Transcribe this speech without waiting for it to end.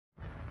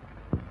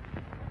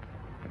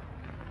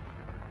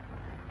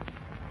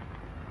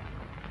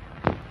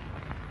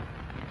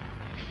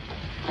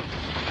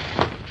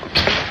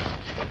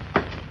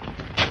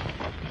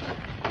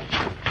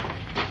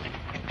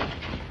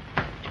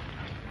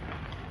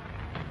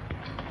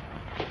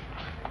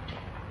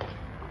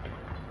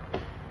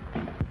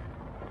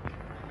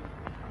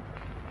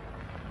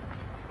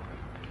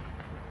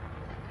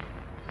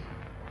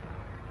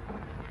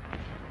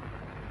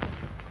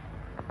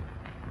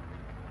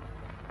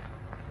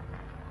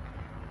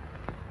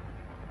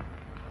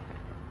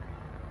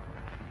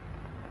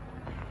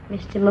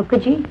Mr.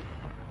 Mukherjee,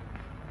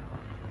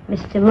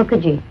 Mr.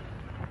 Mukherjee,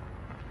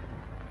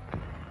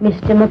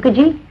 Mr.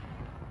 Mukherjee,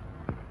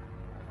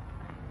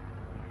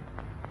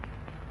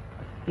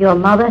 your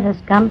mother has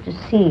come to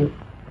see you.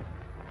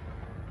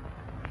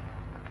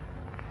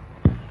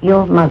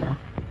 Your mother.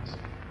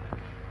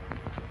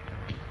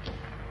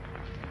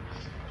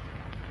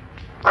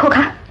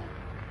 Khoka,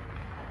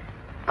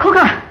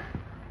 Khoka,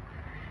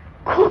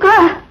 Khoka.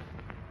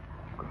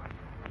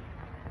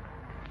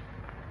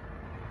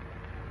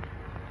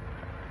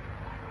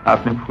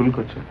 আপনি ভুল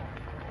করছেন।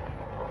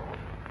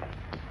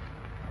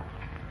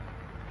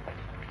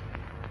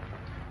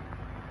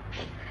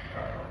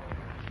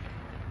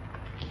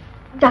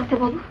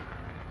 ডাক্তারবাবু,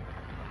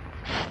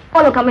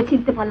 অলক আমি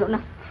চিনতে পারলো না।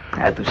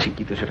 এত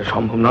শিক্ষিত সেটা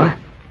সম্ভব নয়।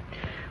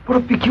 পুরো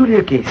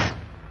পিকিউলিয়ার কেস।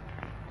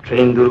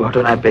 ট্রেন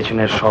দুর্ঘটনায়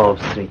পেছনের সব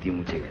স্মৃতি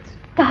মুছে গেছে।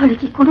 তাহলে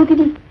কি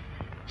কোনোদিনই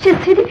সে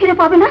স্মৃতি ফিরে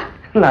পাবে না?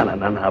 না না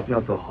না না, আপনি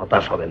অত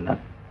হতাশ হবেন না।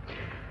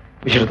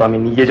 বিশেষত আমি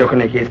নিজে যখন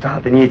এই কেসটা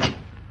হাতে নিয়েছি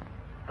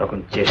তখন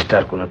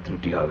চেষ্টার কোনো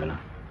ত্রুটি হবে না।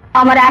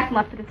 আমার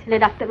একমাত্র ছেলে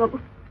ডাক্তারবাবু।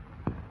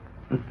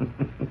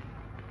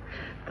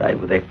 তাই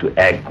বোধহয় একটু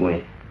একগুঁয়ে।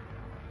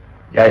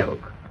 যাই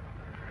হোক,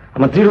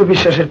 আমার দৃঢ়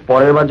বিশ্বাসের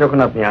পরের বার যখন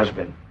আপনি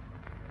আসবেন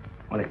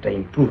অনেকটা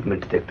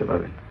ইমপ্রুভমেন্ট দেখতে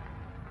পাবেন।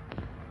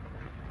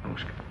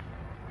 নমস্কার।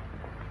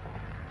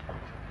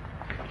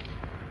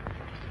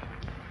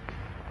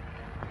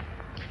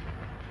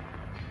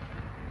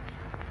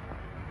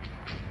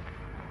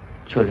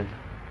 চলেন।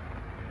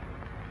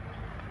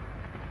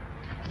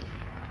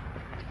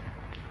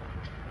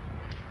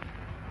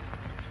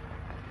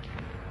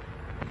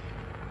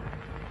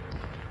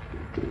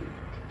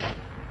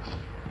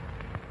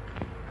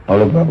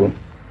 অলোক বাবু,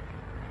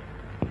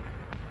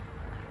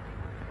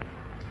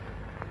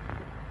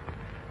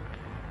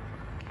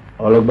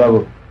 অলোক বাবু,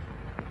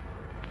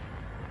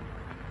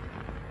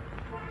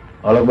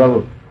 অলোক বাবু,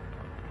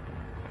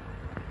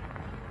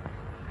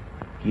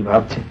 কি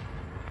ভাবছেন?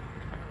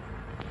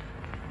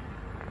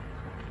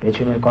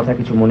 পেছনের কথা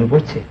কিছু মনে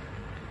পড়ছে?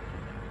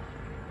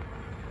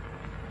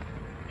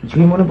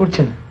 কিছুই মনে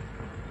পড়ছে না?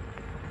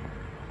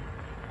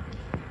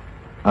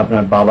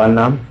 আপনার বাবার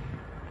নাম,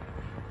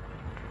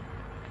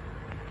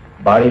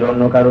 বাড়ির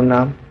অন্য কারোর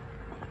নাম,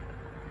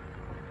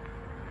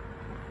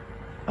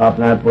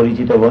 আপনার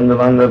পরিচিত বন্ধু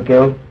বান্ধব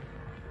কেউ?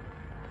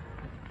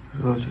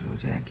 রোজ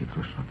রোজ একই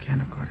প্রশ্ন কেন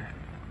করে?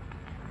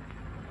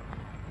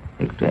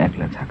 একটু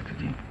একলা থাকতে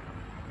দিন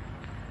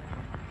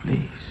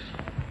প্লিজ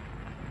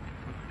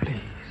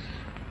প্লিজ।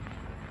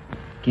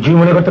 কিছুই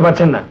মনে করতে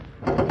পারছেন না?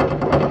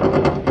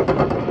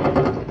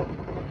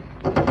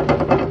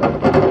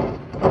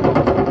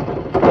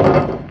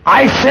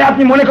 আইসে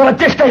আপনি মনে করার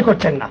চেষ্টাই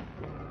করছেন না।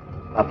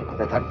 আপনি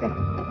কোথায় থাকতেন?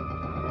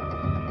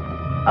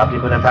 আপনি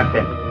কোথায়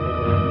থাকতেন?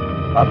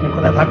 আপনি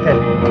কোথায় থাকতেন?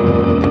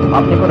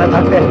 আপনি কোথায়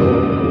থাকতেন?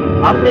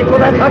 আপনি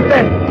কোথায়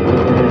থাকতেন?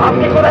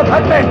 আপনি কোথায়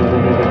থাকতেন?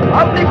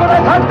 আপনি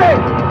কোথায় থাকতেন?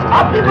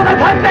 আপনি কোথায়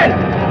থাকতেন?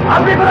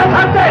 আপনি কোথায়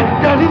থাকতেন?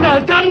 জানি না,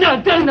 জানি না,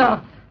 জানি না।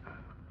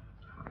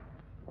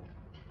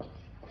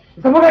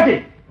 মিস্টার মুখার্জি,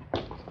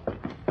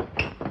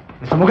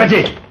 মিস্টার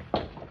মুখার্জি,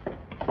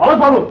 অলোক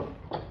বাবু,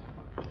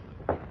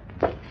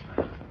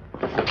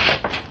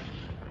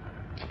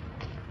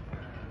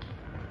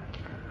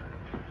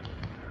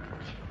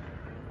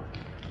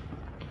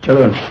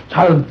 চলুন।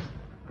 ছাড়ুন।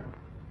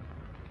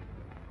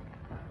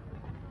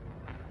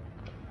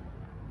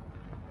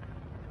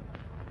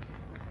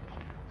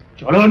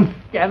 চলুন।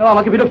 কেন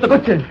আমাকে বিরক্ত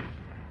করছেন?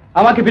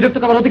 আমাকে বিরক্ত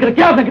করার অধিকার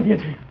কে আপনাকে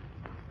দিয়েছে?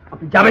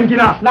 আপনি যাবেন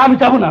কিনা? না, আমি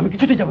যাবো না, আমি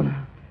কিছুতেই যাবো না।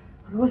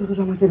 রোজ রোজ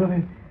আমাকে এভাবে।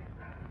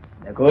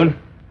 দেখুন,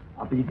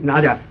 আপনি যদি না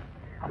যান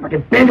আপনাকে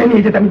বেঁধে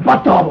নিয়ে যেতে আমি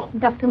বাধ্য হব।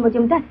 ডক্টর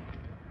মজুমদার,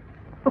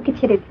 ওকে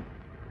ছেড়ে দিন,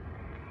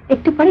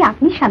 একটু পরে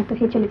আপনি শান্ত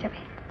হয়ে চলে যাবে।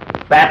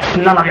 That's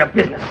none of your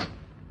business.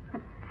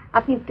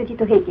 আপনি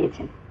উত্তেজিত হয়ে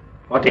গিয়েছেন।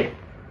 বটে,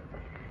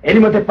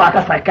 এরই মধ্যে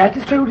পাকা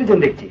সাইকিয়াট্রিস্ট হয়ে উঠেছেন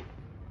দেখছি।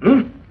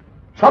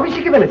 সবই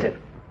শিখে ফেলেছেন।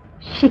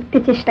 শিখতে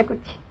চেষ্টা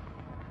করছি।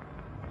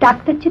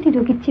 ডাক্তার যদি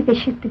রোগীর চেয়ে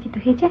বেশি উত্তেজিত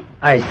হয়ে যায়।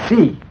 I C.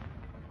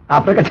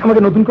 আপনার কাছে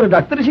আমাকে নতুন করে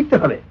ডাক্তারি শিখতে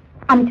হবে?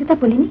 আমি তো তা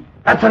বলিনি।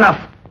 That's enough.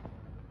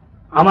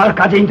 আমার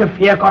কাজে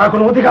ইন্টারফিয়ার করার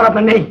কোনো অধিকার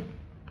আপনার নেই।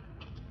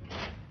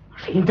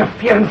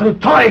 ইন্টারফিয়ারেন্স আমি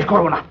টলারেট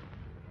করবো না।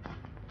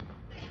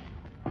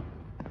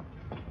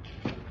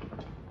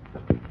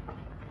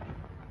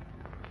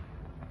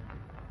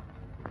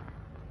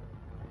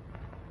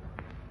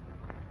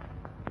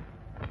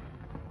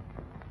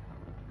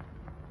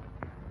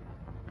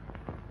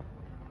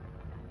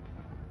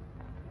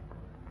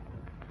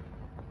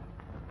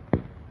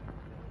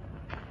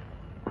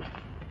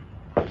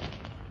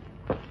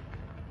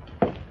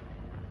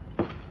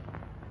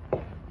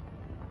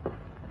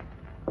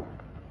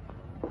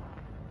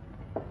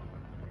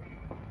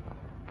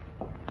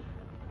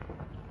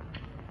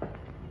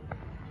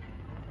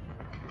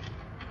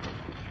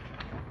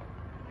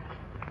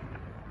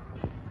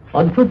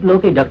 অদ্ভুত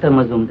লোক এই ডাক্তার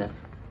মজুমদার।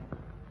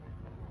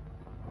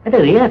 এটা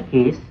রেয়ার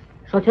কেস,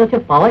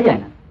 সচরাচর পাওয়া যায়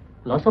না।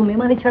 লস অফ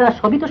মেমোরি ছাড়া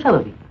সবই তো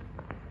স্বাভাবিক।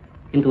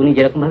 কিন্তু উনি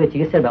যেরকম ভাবে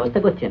চিকিৎসার ব্যবস্থা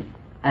করছেন,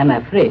 আই এম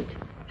অ্যাফ্রেড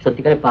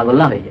সত্যিকারে পাগল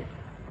না হয়ে যায়।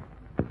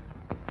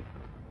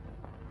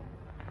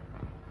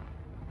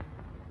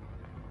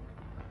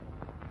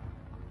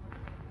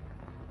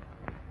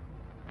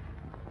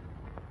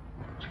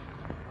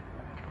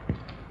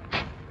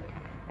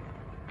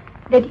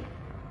 রেডি।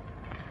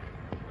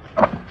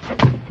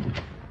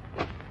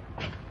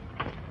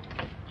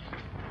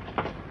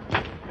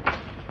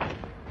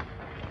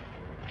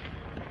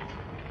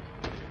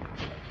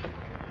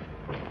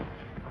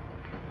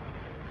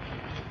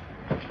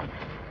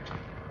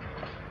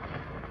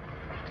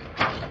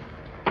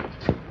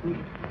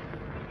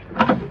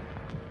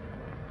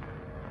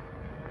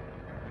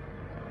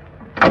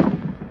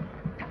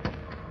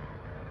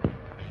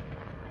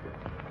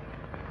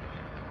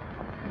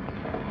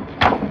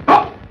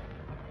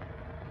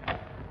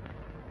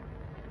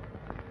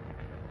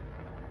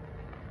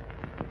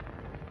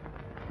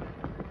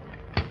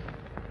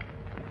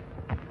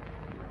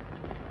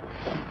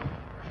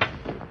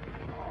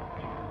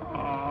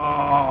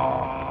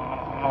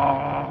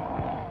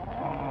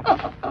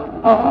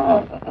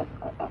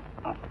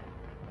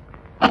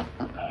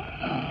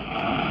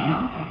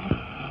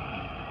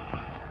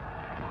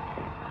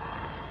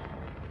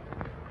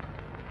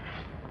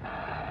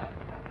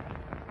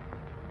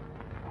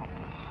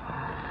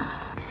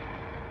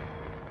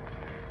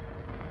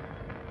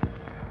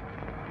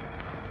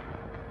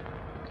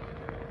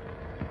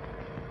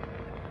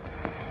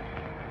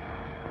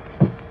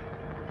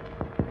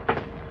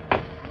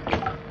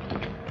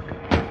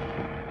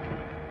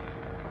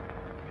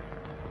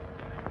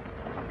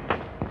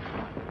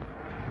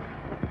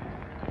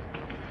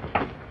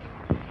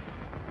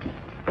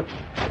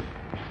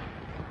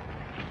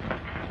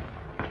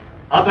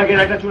 আপনাকে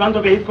একটা চূড়ান্ত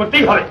বিহিত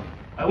করতেই হবে।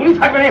 উনি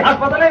থাকবেন এই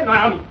হাসপাতালে,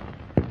 নয় আমি।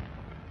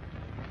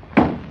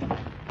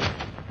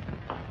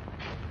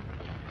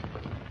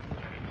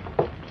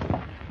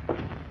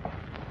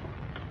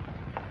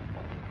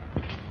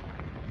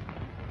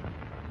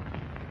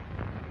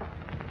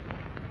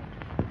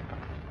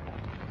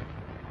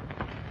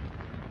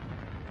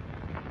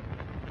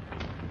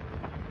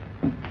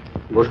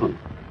 বসুন।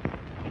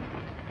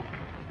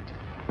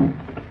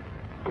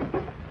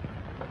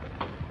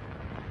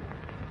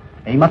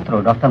 এইমাত্র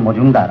ডক্টর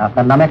মজুমদার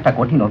আপনার নামে একটা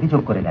কঠিন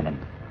অভিযোগ করে গেলেন।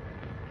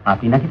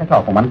 আপনি নাকি তাকে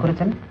অপমান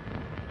করেছেন।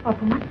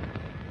 অপমান?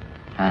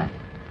 হ্যাঁ,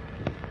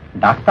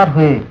 ডাক্তার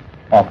হয়ে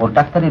অপর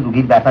ডাক্তারের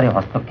রোগীর ব্যাপারে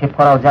হস্তক্ষেপ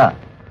করাও যা,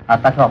 আর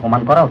তাকে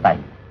অপমান করাও তাই।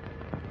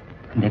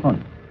 দেখুন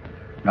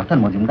ডক্টর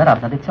মজুমদার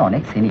আপনাদের চেয়ে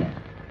অনেক সিনিয়র।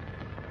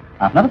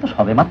 আপনারা তো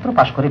সবেমাত্র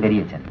পাশ করে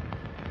বেরিয়েছেন।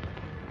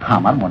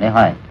 আমার মনে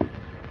হয়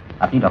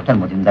আপনি ডক্টর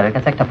মজুমদারের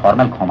কাছে একটা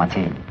ফর্মাল ক্ষমা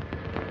চেয়ে।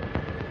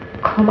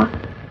 ক্ষমা?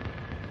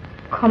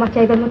 ক্ষমা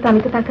চাইবার মতো আমি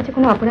তো তার কাছে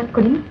কোনো অপরাধ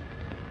করিনি।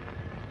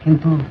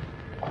 কিন্তু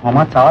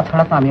ক্ষমা চাওয়া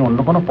ছাড়া তো আমি অন্য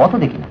কোনো পথও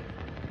দেখি না।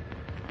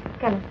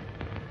 কেন?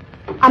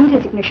 আমি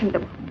রেজিগনেশন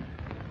দেব।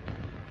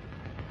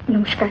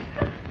 নমস্কার।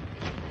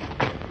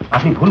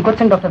 আপনি ভুল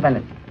করছেন ডক্টর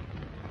ব্যানার্জি।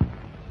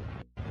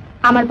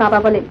 আমার বাবা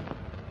বলেন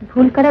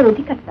ভুল করার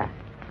অধিকারটা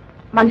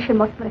মানুষের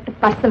মত একটা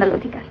পার্সোনাল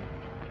অধিকার।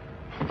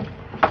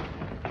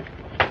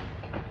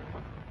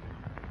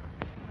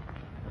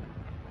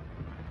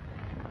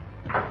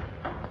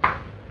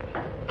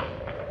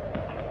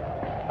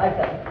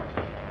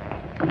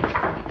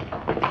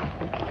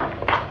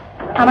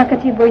 আমার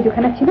কাছে বই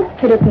দুখানা ছিল,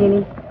 ফেরত নিয়ে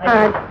নিই।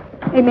 আর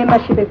এই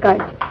মেম্বারশিপের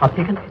কার্ড। আপনি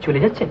এখান থেকে চলে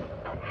যাচ্ছেন?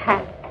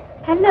 হ্যাঁ।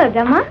 হ্যালো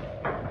রামা,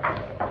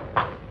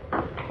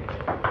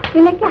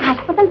 তুই নাকি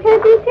হাসপাতাল ছেড়ে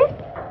দিয়েছিস?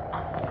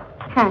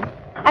 হ্যাঁ,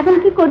 এখন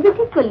কি করবি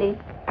ঠিক করলে?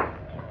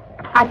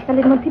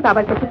 আজকালের মধ্যে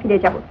বাবার কাছে ফিরে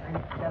যাব,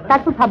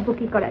 তারপর ভাববো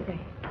কি করা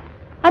যায়।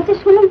 আচ্ছা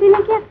শুনলাম তুই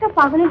নাকি একটা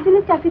পাগলের জন্য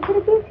চাকরি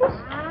ছেড়ে দিয়েছিস।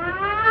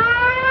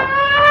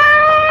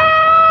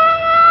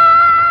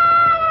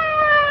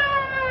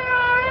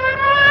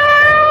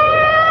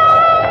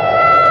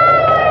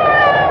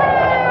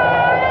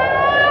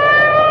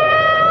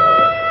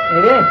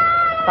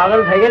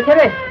 পাগল হয়ে গেছে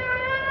রে,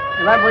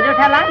 এবার বোঝো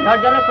ঠেলা, ঝড়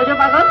জলে খোঁজো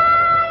পাগল।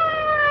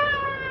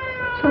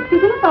 সত্যি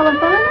করে পাগল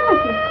পাগল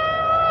নাকি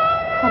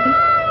হবে?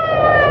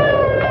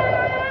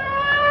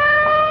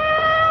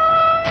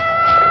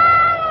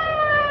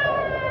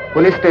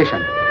 Police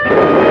station.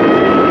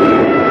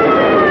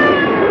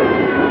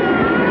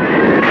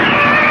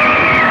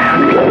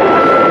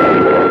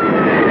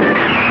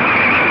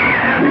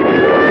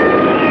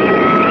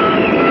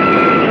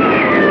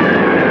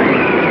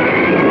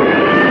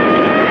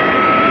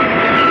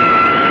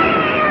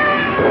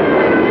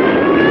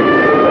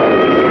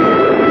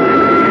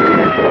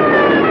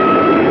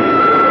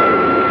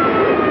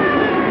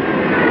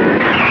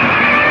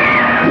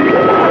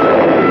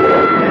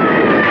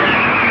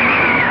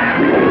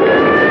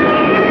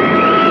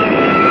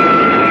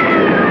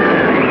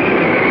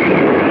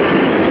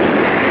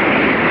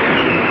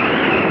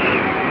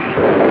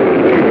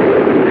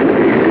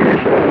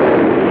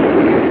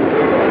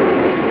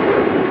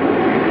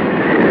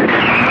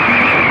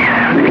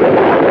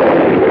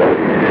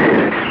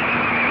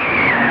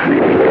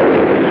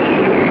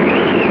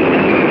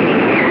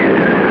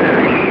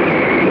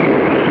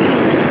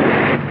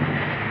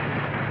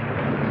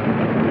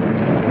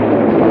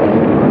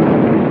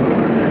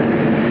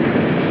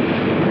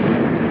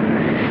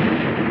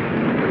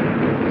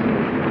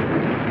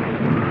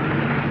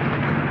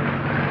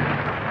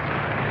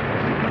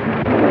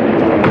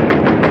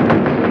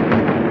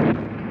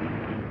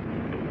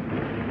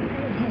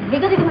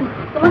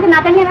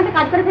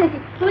 করে ফেলেছি,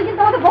 তুমি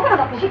কিন্তু আমাকে বকা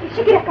না।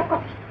 শিখির এক কাপ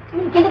কফি।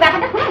 কিন্তু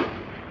ব্যাপারটা শুনুন,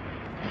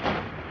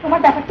 তোমার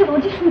ব্যাপারটা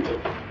রোজই শুনছি,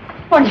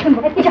 পরে শুনবো।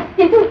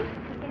 কিন্তু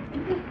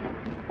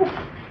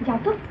যাও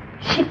তো,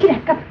 শিখির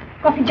এক কাপ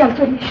কফির জল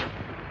চলে এসো।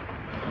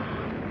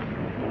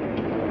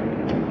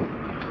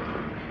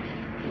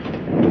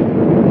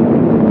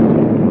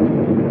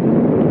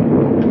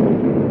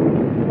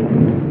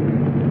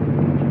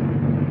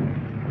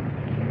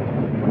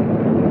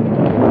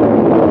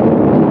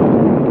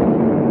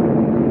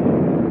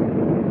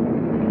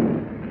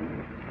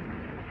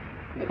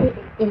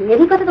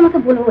 এরই কথা তোমাকে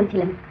বলবো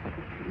বলছিলাম।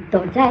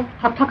 দরজায়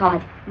ঠক ঠক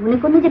আওয়াজ, মনে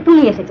করলো যে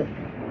তুমি এসেছো।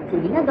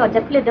 না দরজা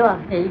খুলে দেওয়া,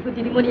 এই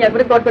দিদিমণি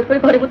একবারে গড়গড় করে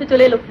ঘরের মধ্যে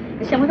চলে এলো।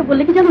 এসে আমাকে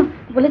বললে কি জানো,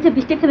 বলেছে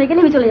বৃষ্টি থেমে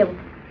গেলে আমি চলে যাবো।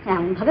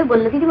 এমন ভাবে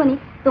বললো দিদিমণি,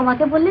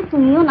 তোমাকে বললে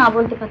তুমিও না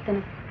বলতে পারতে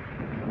না।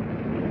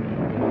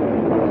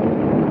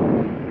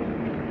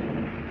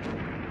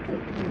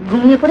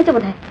 ঘুমিয়ে পড়েছে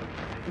বোধহয়,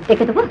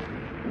 দেখে দেবো।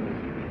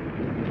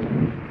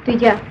 তুই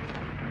যা।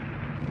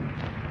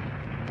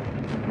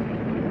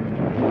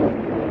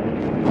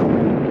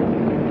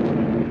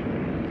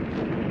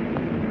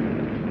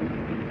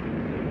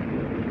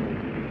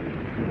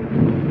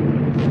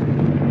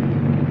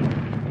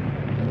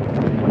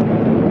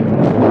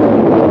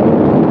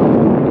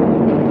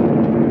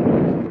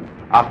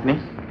 আপনি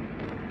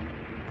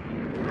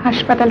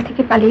হাসপাতাল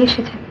থেকে পালিয়ে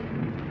এসেছেন?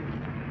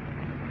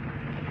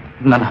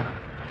 না না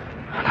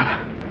না না,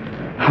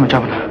 আমি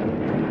যাব না,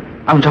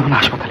 আমি যাব না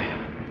হাসপাতালে।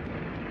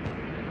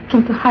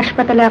 কিন্তু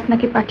হাসপাতালে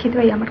আপনাকে পাঠিয়ে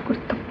দেওয়াই আমার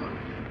কর্তব্য।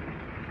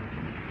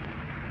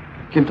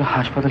 কিন্তু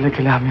হাসপাতালে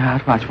গেলে আমি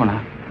আর বাঁচবো না।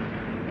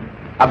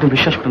 আপনি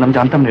বিশ্বাস করুন, আমি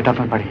জানতাম না এটা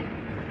আপনার বাড়ি।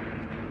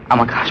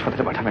 আমাকে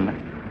হাসপাতালে পাঠাবেন না।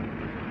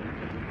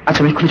 আচ্ছা,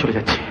 আমি এক্ষুনি চলে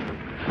যাচ্ছি।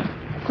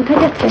 কোথায়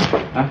যাচ্ছেন?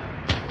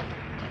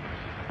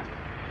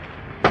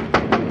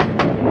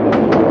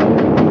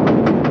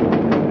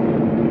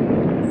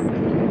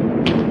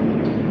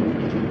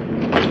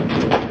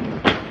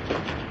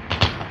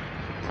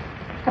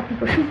 আপনি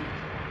বসুন।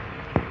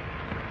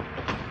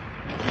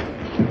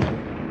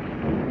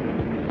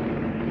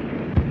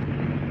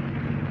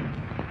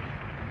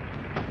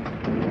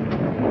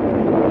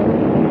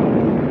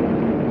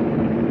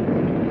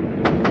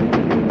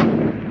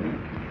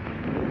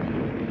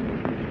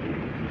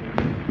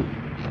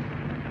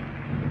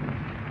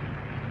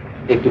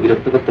 একটু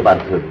বিরক্ত করতে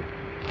বাধ্য হল।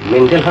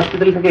 মেন্টাল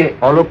হসপিটাল থেকে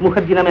অলোক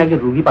মুখার্জি নামে একজন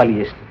রুগী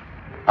পালিয়ে এসছে।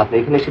 আপনি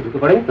এখানে এসে ঢুকে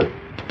পড়েন তো?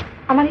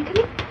 আমার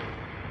এখানে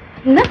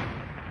না।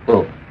 ও,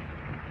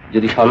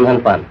 যদি সন্ধান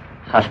পান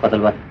হাসপাতাল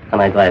বা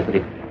থানায় দয়া করে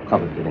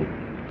খবর দেবেন।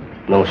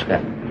 নমস্কার।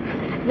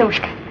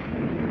 নমস্কার।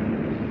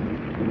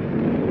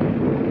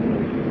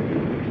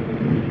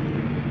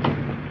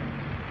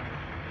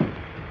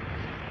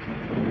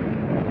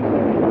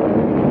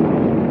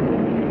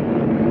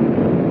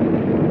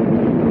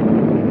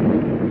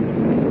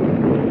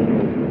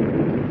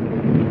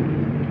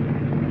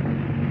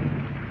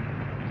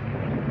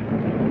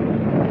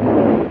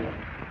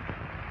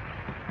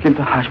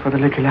 কিন্তু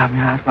হাসপাতালে গেলে আমি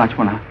আর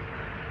বাঁচবো না।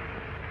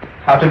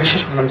 আপনি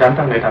বিশ্বাস করলাম,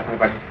 জানতাম না এটা আপনার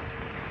বাড়ি।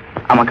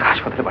 আমাকে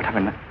হাসপাতালে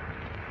পাঠাবেন না।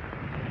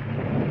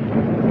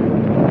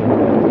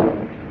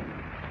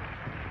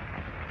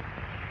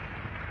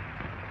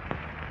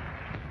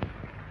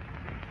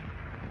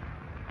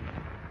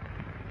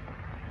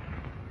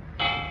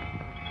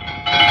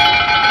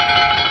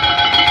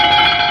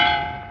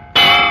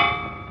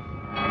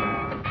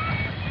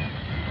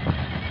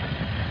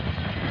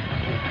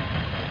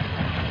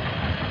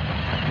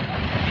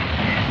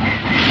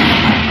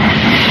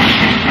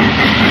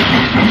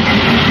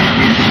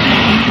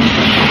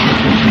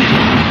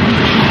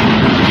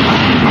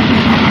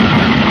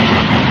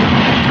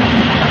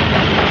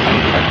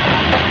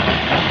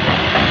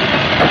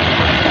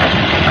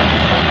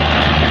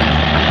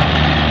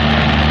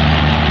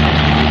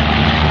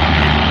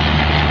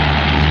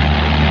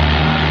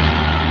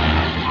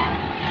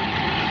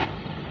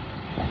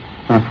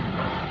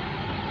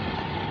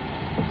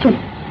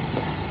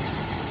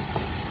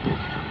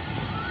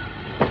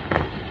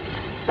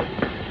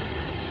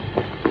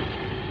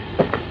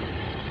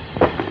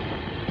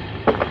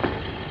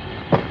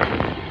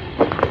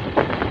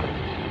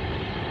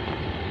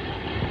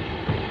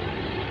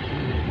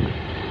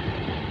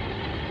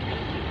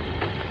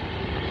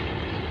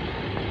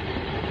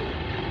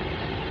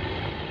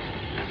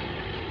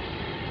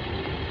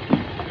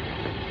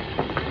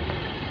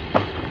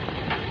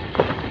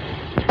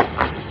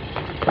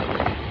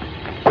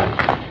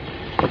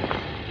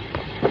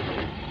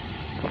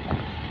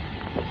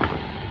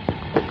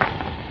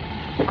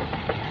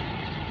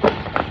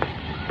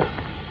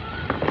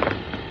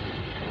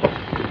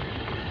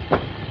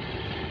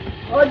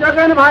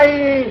 जगन भाई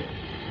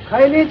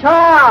खैली छ?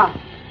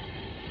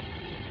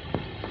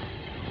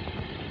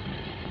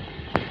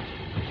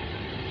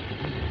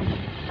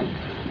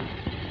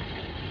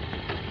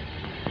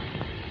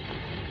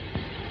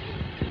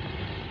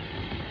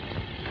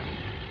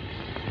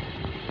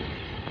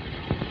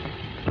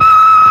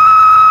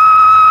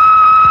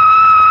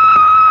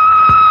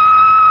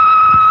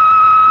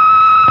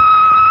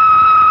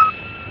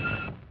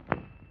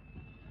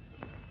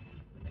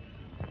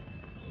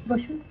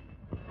 বসুন।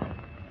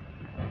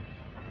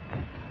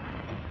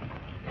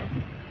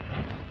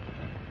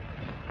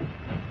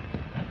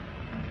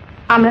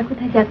 আমরা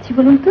কোথায় যাচ্ছি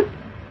বলুন তো?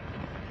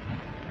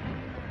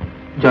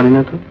 জানি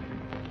না তো।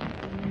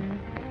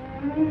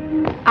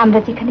 আমরা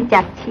যেখানে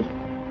যাচ্ছি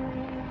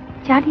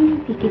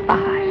চারিদিকে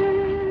পাহাড়,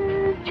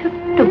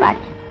 ছোট্ট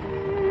বাড়ি,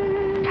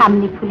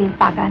 সামনে ফুলের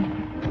বাগান,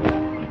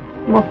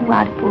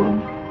 মহুয়ার বন,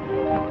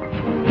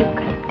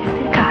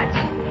 ইউক্যালিপটাসের গাছ।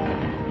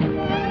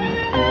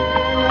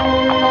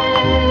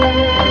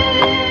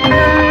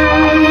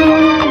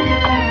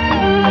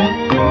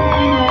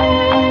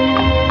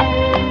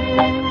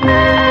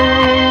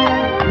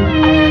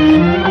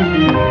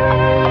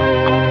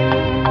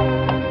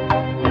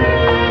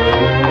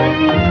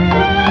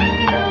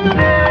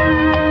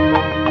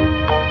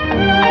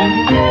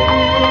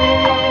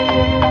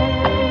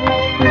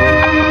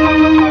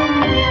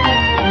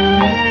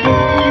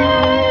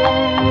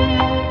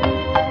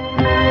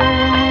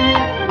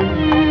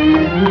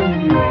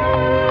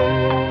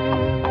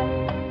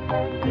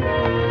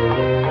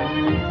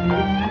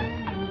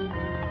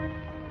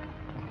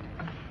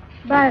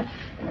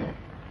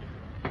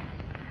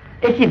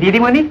 কি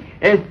দিদিমণি,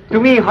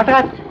 তুমি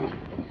হঠাৎ?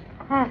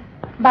 হ্যাঁ,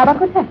 বাবা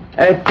কোথায়?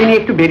 তিনি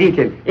একটু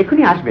বেরিয়েছেন,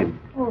 এক্ষুনি আসবেন।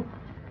 ও,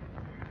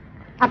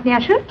 আপনি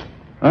আসুন।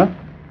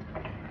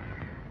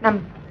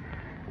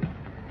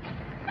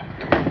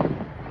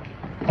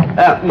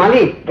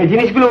 মালিক, এই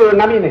জিনিসগুলো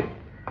নামিয়ে নে।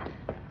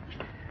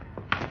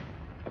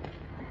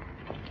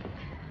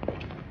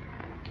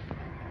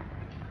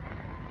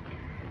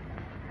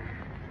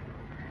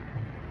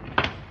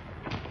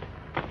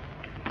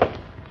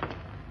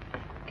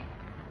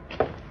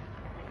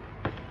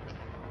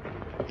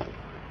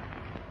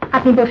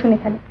 আপনি বসুন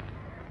এখানে,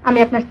 আমি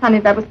আপনার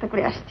স্থানের ব্যবস্থা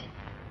করে আসছি।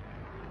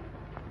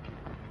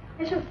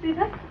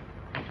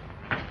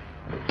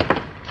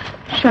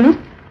 শোনো,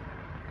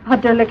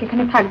 ভদ্রলোক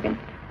এখানে থাকবেন,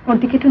 ওর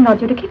দিকে একটু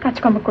নজর রেখে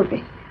কাজকর্ম করবে।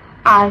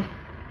 আর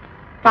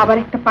বাবার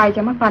একটা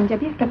পায়জামা,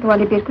 পাঞ্জাবি, একটা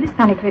তোয়ালে বের করে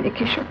স্নানে ঘরে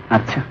রেখে এসো।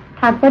 আচ্ছা।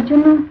 থাকবার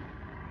জন্য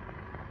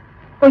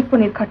ওই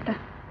পনির ঘরটা।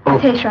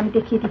 আচ্ছা, এসো, আমি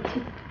দেখিয়ে দিচ্ছি।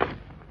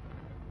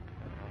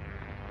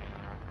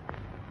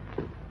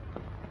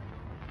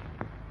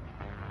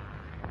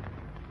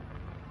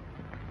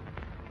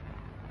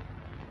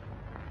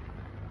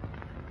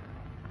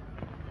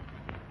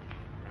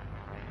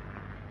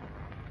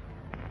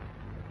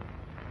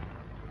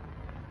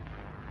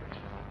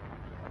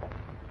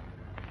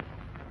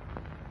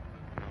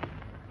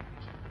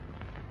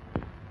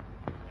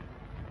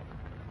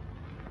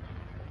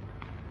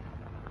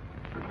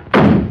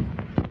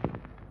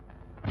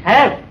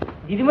 হ্যাঁ,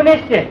 দিদিমণি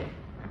এসছে।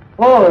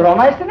 ও,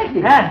 রমা এসছে নাকি?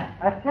 হ্যাঁ।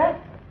 আচ্ছা।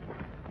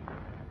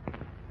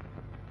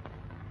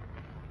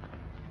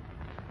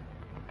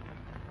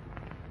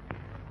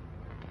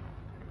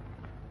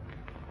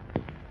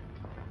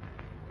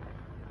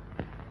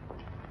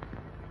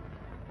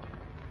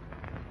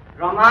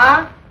 রমা,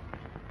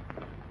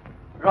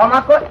 রমা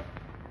কই?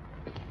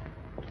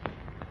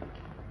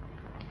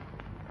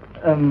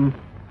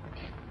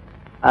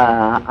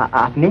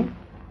 আপনি?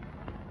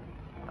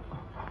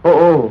 ও,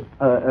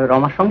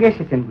 রমার সঙ্গে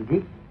এসেছেন বুঝি?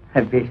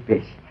 বেশ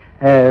বেশ।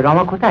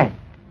 রমা কোথায়?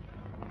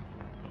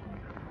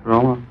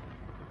 রমা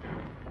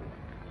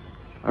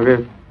আগে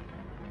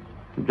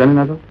জানি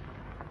না তো।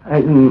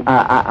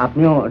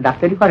 আপনিও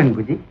ডাক্তারি করেন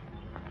বুঝি?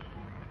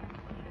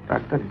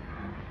 ডাক্তারি?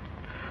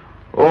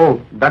 ও,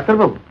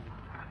 ডাক্তারবাবু।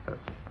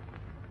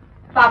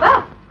 বাবা,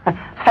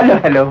 hello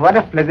hello, what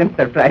a pleasant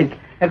surprise.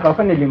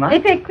 কখন এলি মা?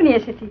 এই তো এক্ষুনি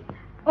এসেছি।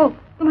 ও,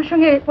 তোমার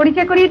সঙ্গে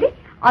পরিচয় করিয়ে দিই,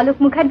 অলোক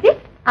মুখার্জি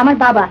আমার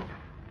বাবা।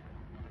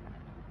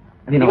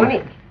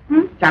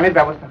 চানের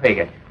ব্যবস্থা হয়ে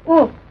গেছে। ও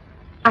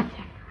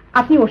আচ্ছা,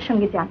 আপনি ওর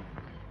সঙ্গে যান।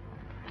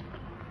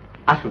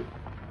 আসুন।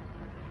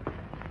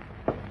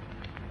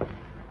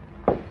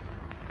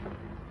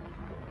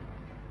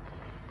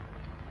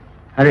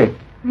 আরে,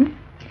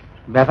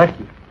 ব্যাপার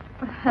কি?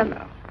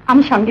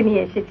 আমি সঙ্গে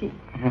নিয়ে এসেছি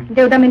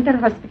দেওদা মেন্টাল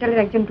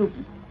হসপিটালের একজন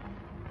রোগী।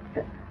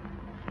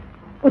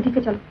 ওদিকে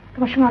চলো,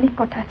 তোমার সঙ্গে অনেক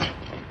কথা আছে।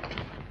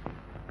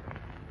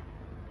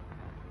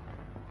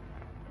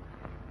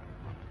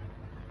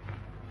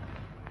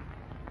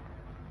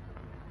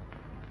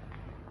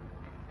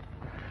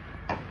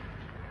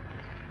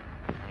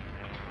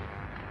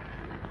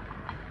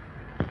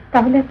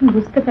 তাহলে আপনি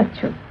বুঝতে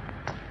পারছো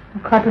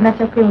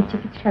ঘটনাচক্রে এই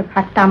চিকিৎসার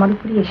ভারটা আমার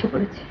উপরই এসে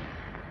পড়েছে।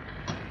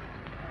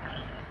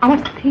 আমার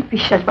স্থির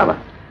বিশ্বাস বাবা,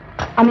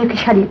 আমি ওকে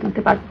সারিয়ে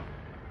তুলতে পারবো।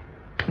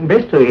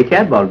 বেশ, তো এতে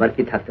আর বলবার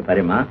কি থাকতে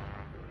পারে মা?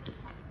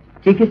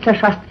 চিকিৎসা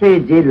শাস্ত্রে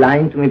যে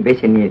লাইন তুমি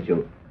বেছে নিয়েছো,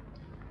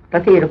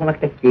 তাতে এরকম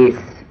একটা কেস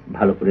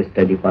ভালো করে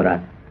স্টাডি করা,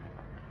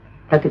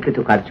 তাতে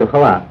কৃতকার্য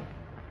হওয়া,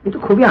 কিন্তু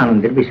খুবই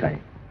আনন্দের বিষয়।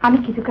 আমি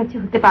কৃতকার্য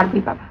হতে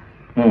পারবোই বাবা।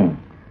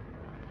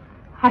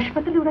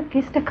 হাসপাতালে ওরা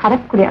কেসটা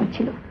খারাপ করে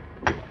আনছিল।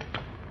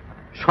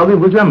 সবই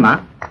বুঝলাম মা,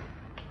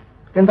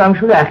 কিন্তু আমি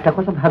শুধু একটা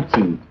কথা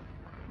ভাবছি,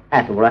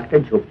 এত বড় একটা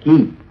ঝক্কি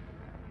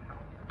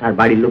তার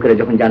বাড়ির লোকেরা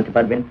যখন জানতে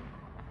পারবেন,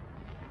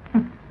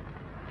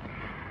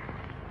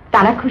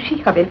 তারা খুশি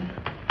হবেন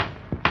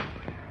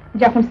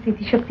যখন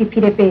স্মৃতিশক্তি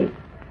ফিরে পেয়ে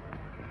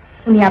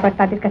উনি আবার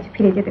তাদের কাছে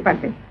ফিরে যেতে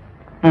পারবেন।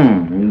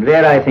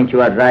 There I think you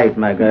are right,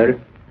 my girl.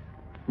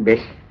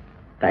 বেশ,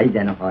 তাই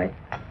যেন হয়।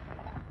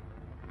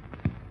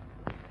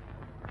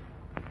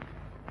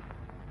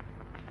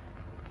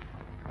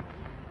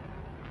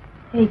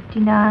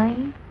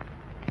 89,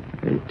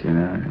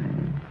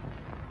 89,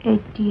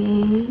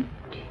 88,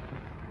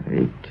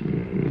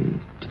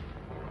 88,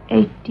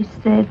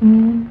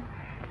 87,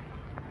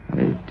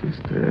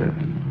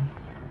 87,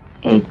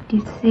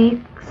 86,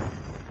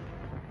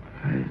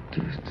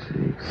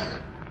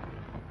 86,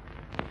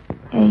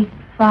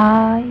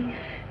 85,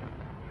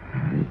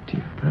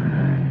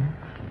 85,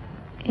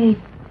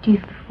 84,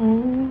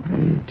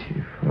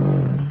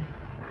 84,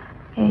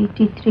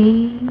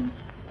 83,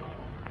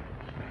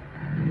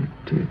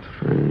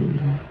 83,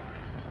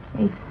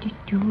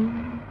 82,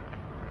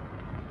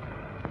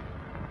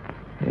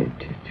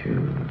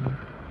 82,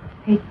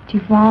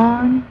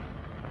 81,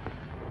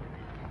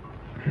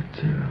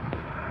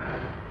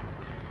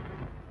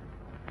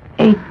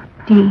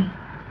 80.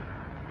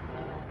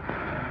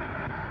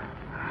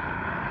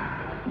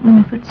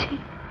 মনে পড়ছে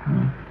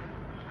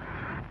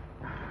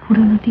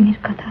পুরনো দিনের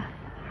কথা।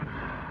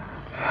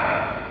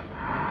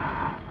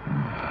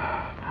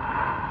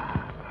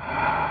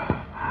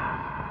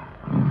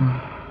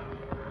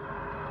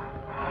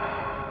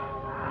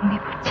 মনে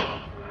পড়ছে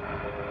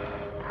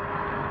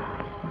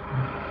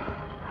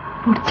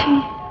পড়ছে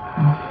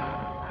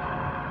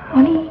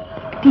অনেক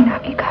দিন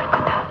আগেকার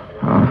কথা।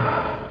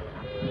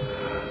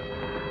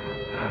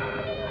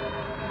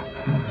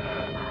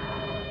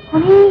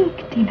 অনেক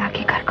দিন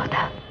আগেকার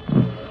কথা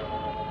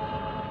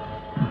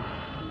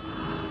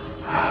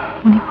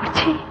মনে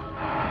পড়ছে?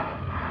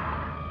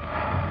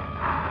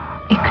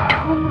 একটু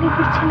মনে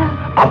পড়ছে না?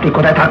 আপনি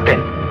কোথায় থাকতেন?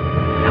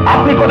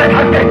 আপনি কোথায়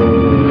থাকতেন?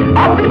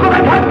 আপনি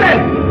কোথায় থাকতেন?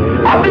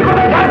 আপনি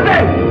কোথায়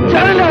থাকতেন?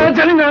 জানি না,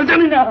 জানি না,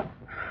 জানি না।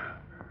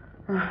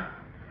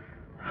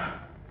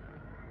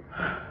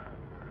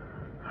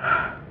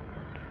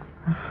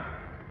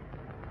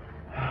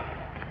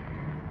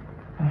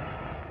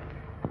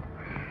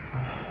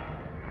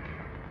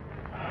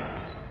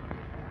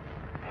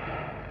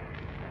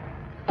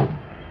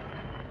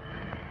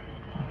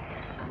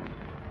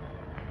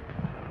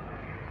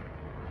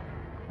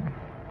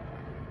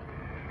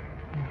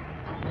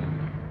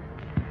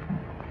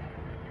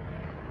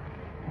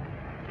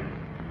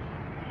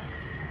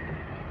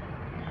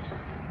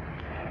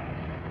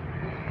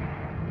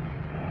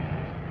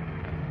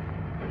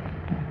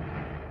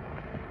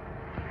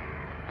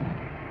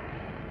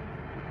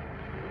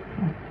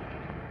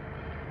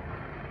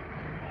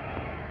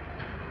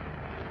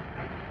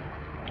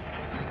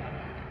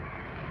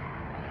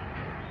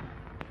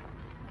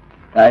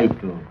 তাই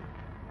তো,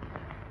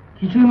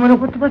 কিছুই মনে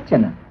করতে পারছে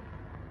না?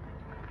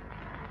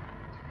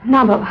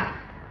 না বাবা,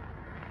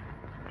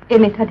 এ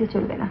মেথাতে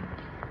চলবে না।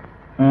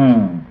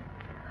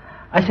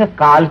 আচ্ছা,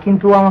 কাল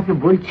কিন্তু আমাকে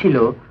বলছিল,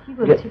 কি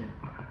বলছিল?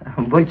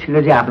 বলছিল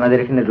যে আপনাদের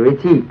এখানে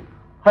রয়েছি,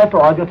 হয়তো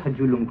অযথা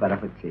জুলুম করা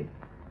হচ্ছে।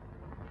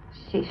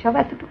 সেসব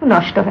এতটুকু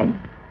নষ্ট হয়নি।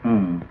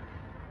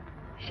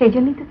 সেই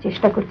জন্যই তো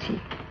চেষ্টা করছি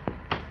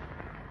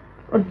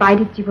ওর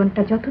বাইরের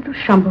জীবনটা যতদূর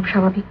সম্ভব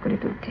স্বাভাবিক করে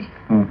তুলতে।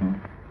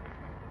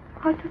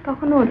 হয়তো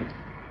তখন ওর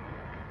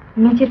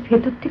নিজের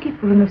ভেতর থেকে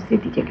পুরনো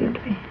স্মৃতি জেগে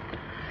উঠবে।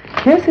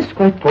 Yes, it's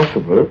quite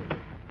possible.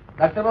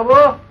 ডাক্তারবাবু,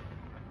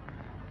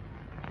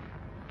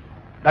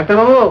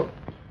 ডাক্তারবাবু,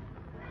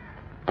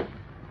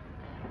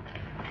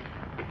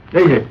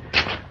 এই যে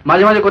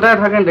মাঝে মাঝে কোথায়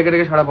থাকেন? ডেকে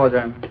ডেকে সাড়া পাওয়া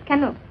যায় না।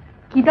 কেন,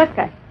 কি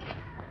দরকার?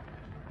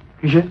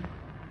 কিসে?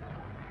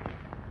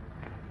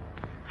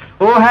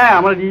 ও হ্যাঁ,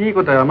 আমার দিদি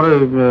কোথায়? আমার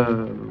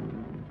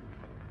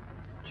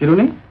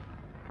চিরুনি।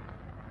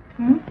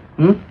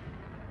 হুম,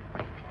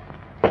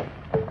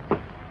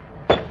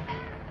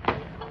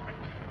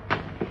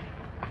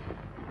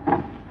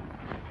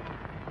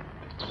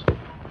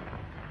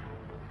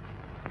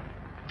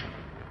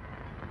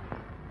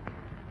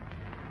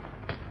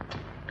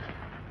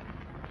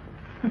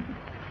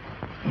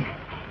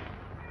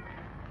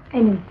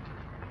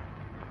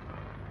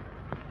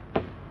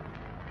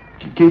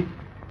 কি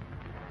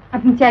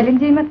আপনি চাইলেন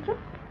যে মাত্র।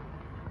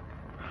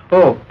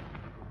 ও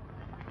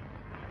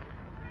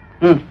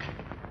হুম,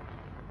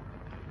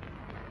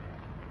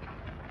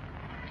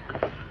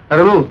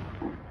 বাবু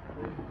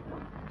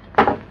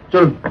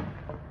চলুন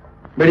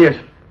বেরিয়ে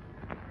আসুন।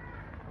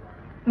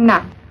 না,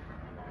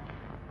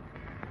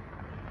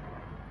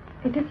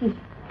 এটা কি?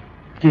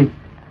 কি?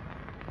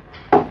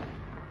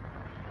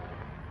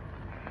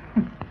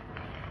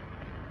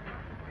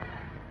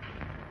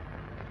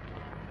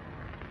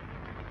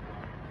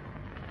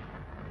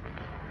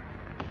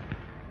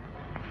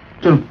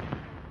 চলুন।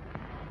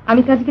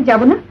 আমি তো আজকে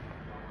যাব না,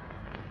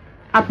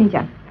 আপনি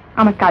যান,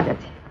 আমার কাজ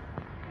আছে।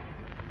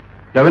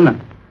 যাবেন না?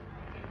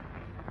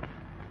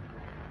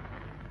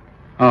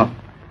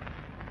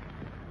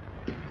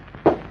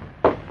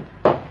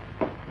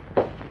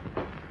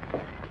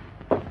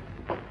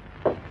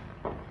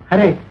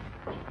 আরে,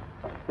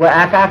 ও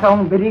একা একা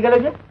বেরিয়ে গেল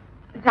যে?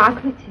 রাগ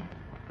হয়েছে।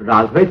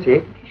 রাগ হয়েছে?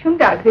 ভীষণ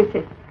রাগ হয়েছে।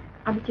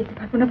 আমি যেতে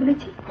পারবো না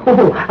বলেছি। ও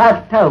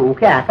আচ্ছা,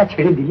 ওকে একা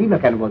ছেড়ে দিলি না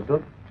কেন বলতো?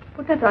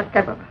 ওটা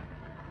দরকার বাবা,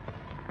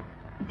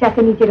 যাতে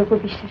নিজের ওপর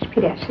বিশ্বাস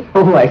ফিরে আসে।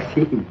 ও আই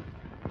সি।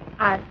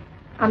 আর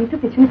আমি তো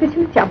পেছনে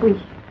পেছনে যাবই।